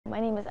My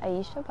name is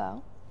Aisha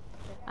Bowe.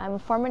 I'm a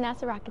former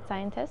NASA rocket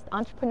scientist,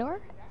 entrepreneur,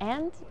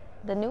 and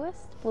the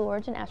newest Blue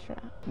Origin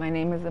astronaut. My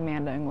name is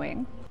Amanda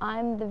Nguyen.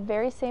 I'm the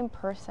very same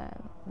person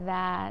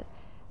that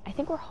I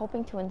think we're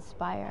hoping to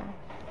inspire.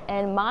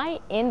 And my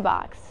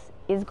inbox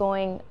is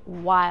going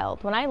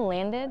wild. When I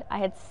landed, I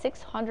had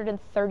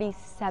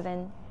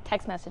 637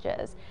 text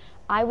messages.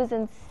 I was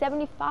in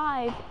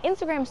 75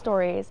 Instagram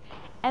stories,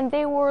 and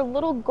they were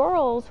little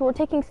girls who were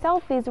taking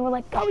selfies and were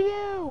like, "Go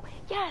you!"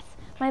 Yes,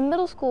 my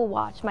middle school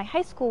watch, my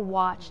high school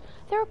watch.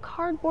 They're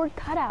cardboard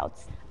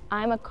cutouts.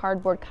 I'm a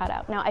cardboard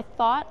cutout. Now, I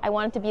thought I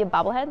wanted to be a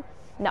bobblehead.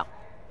 No,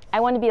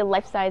 I wanted to be a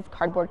life-size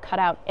cardboard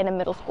cutout in a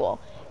middle school.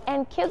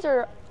 And kids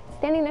are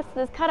standing next to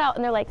this cutout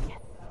and they're like, yes.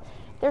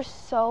 They're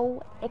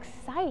so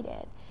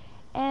excited.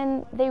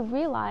 And they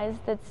realize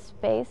that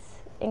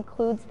space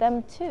includes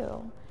them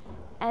too.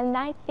 And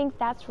I think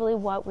that's really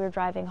what we're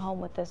driving home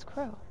with this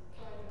crew.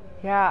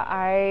 Yeah,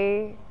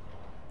 I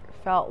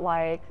felt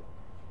like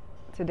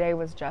today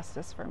was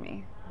justice for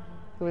me.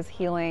 It was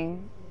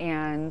healing,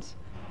 and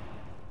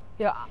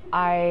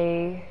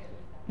I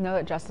know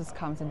that justice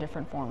comes in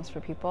different forms for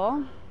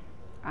people.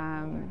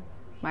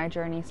 My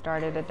journey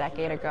started a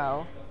decade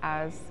ago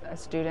as a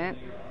student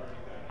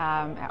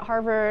at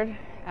Harvard,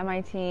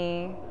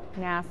 MIT,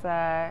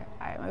 NASA.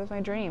 It was my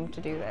dream to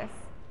do this.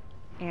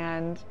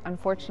 And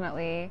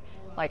unfortunately,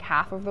 like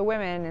half of the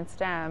women in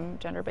STEM,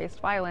 gender-based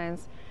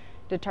violence,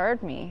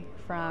 deterred me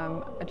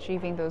from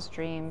achieving those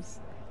dreams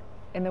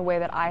in the way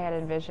that I had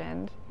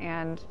envisioned.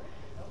 And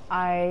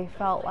I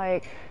felt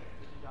like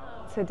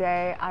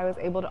today I was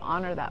able to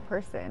honor that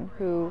person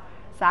who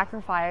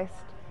sacrificed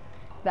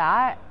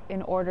that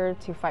in order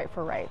to fight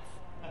for rights.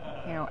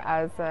 You know,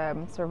 as a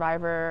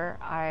survivor,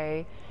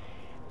 I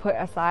put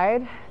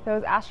aside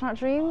those astronaut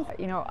dreams.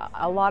 You know,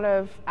 a lot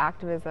of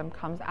activism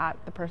comes at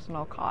the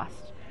personal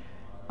cost.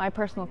 My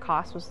personal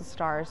cost was the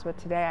stars, but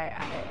today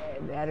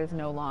that is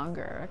no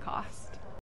longer a cost.